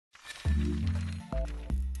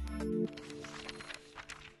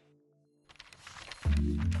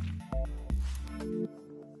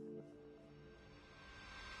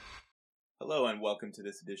Hello and welcome to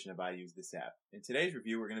this edition of I Use This App. In today's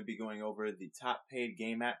review, we're going to be going over the top paid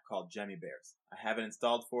game app called Gemibears. I have it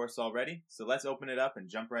installed for us already, so let's open it up and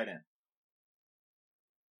jump right in.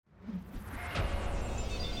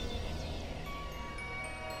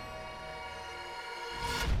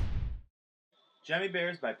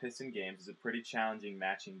 Gemibears by Piston Games is a pretty challenging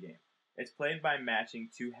matching game. It's played by matching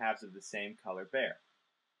two halves of the same color bear.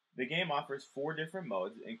 The game offers 4 different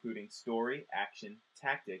modes, including Story, Action,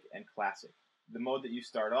 Tactic, and Classic. The mode that you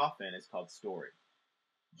start off in is called Story.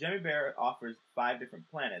 Gemibears offers 5 different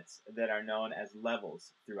planets that are known as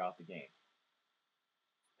levels throughout the game.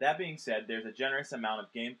 That being said, there's a generous amount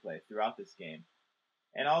of gameplay throughout this game,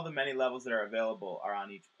 and all the many levels that are available are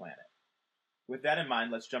on each planet. With that in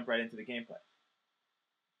mind, let's jump right into the gameplay.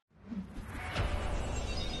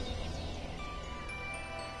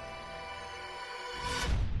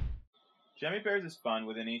 Gemibears is fun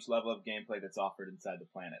within each level of gameplay that's offered inside the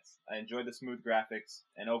planets. I enjoyed the smooth graphics,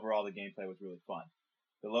 and overall the gameplay was really fun.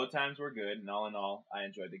 The load times were good, and all in all, I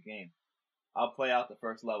enjoyed the game. I'll play out the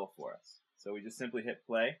first level for us. So we just simply hit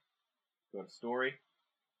play, go to Story.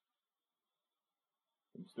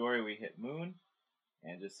 From Story we hit Moon,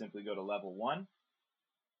 and just simply go to level 1.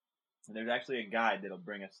 And there's actually a guide that'll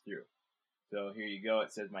bring us through. So here you go,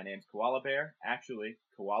 it says my name's Koala Bear. Actually,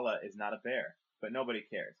 Koala is not a bear, but nobody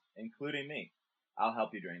cares, including me. I'll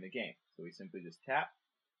help you during the game. So we simply just tap.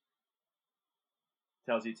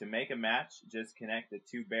 Tells you to make a match, just connect the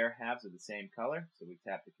 2 bear halves of the same color. So we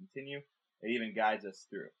tap to continue. It even guides us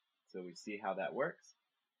through. So we see how that works.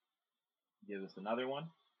 Gives us another one.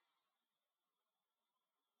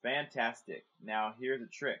 Fantastic. Now here's a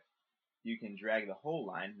trick. You can drag the whole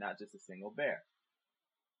line, not just a single bear.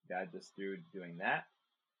 Guides us through doing that.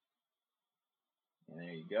 And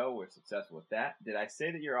there you go, we're successful with that. Did I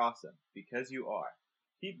say that you're awesome? Because you are.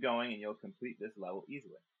 Keep going and you'll complete this level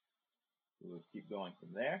easily. We'll keep going from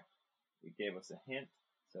there. It gave us a hint,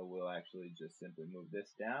 so we'll actually just simply move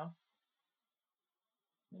this down.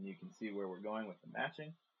 And you can see where we're going with the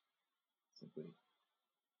matching. Simply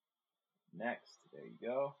next, there you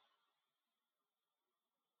go.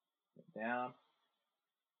 Get down.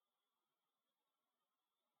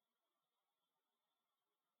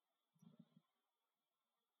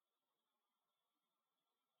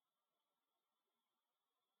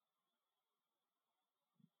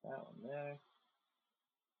 That one there.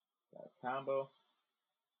 Got a combo.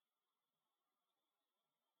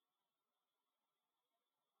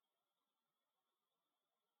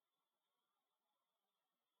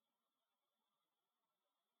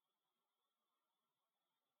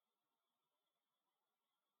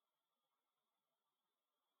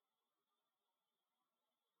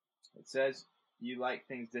 It says, you like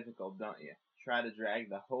things difficult, don't you? Try to drag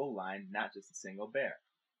the whole line, not just a single bear.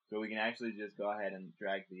 So we can actually just go ahead and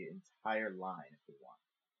drag the entire line if we want.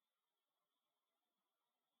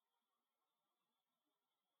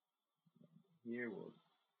 Here we'll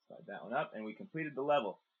slide that one up, and we completed the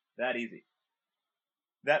level. That easy.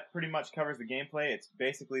 That pretty much covers the gameplay. It's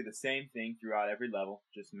basically the same thing throughout every level,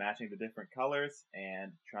 just matching the different colors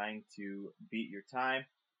and trying to beat your time.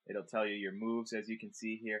 It'll tell you your moves, as you can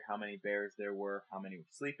see here, how many bears there were, how many were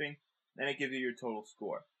sleeping. Then it gives you your total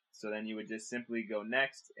score. So then you would just simply go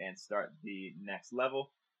next and start the next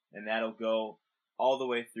level, and that'll go all the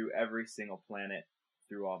way through every single planet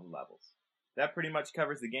through all the levels. That pretty much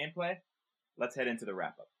covers the gameplay. Let's head into the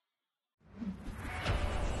wrap-up.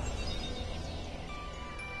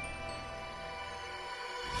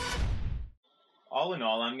 All in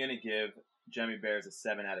all, I'm going to give Gemibears a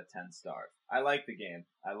 7 out of 10 stars. I like the game.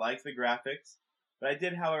 I like the graphics. But I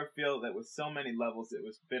did, however, feel that with so many levels, it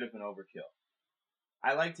was a bit of an overkill.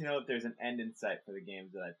 I like to know that there's an end in sight for the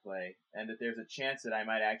games that I play, and that there's a chance that I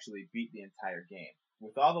might actually beat the entire game.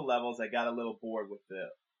 With all the levels, I got a little bored with the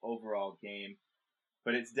overall game,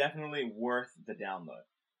 but it's definitely worth the download.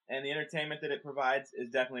 And the entertainment that it provides is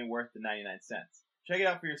definitely worth the 99 cents. Check it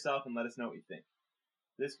out for yourself and let us know what you think.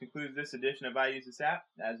 This concludes this edition of I Use This App.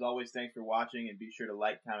 As always, thanks for watching, and be sure to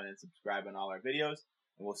like, comment, and subscribe on all our videos,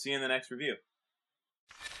 and we'll see you in the next review.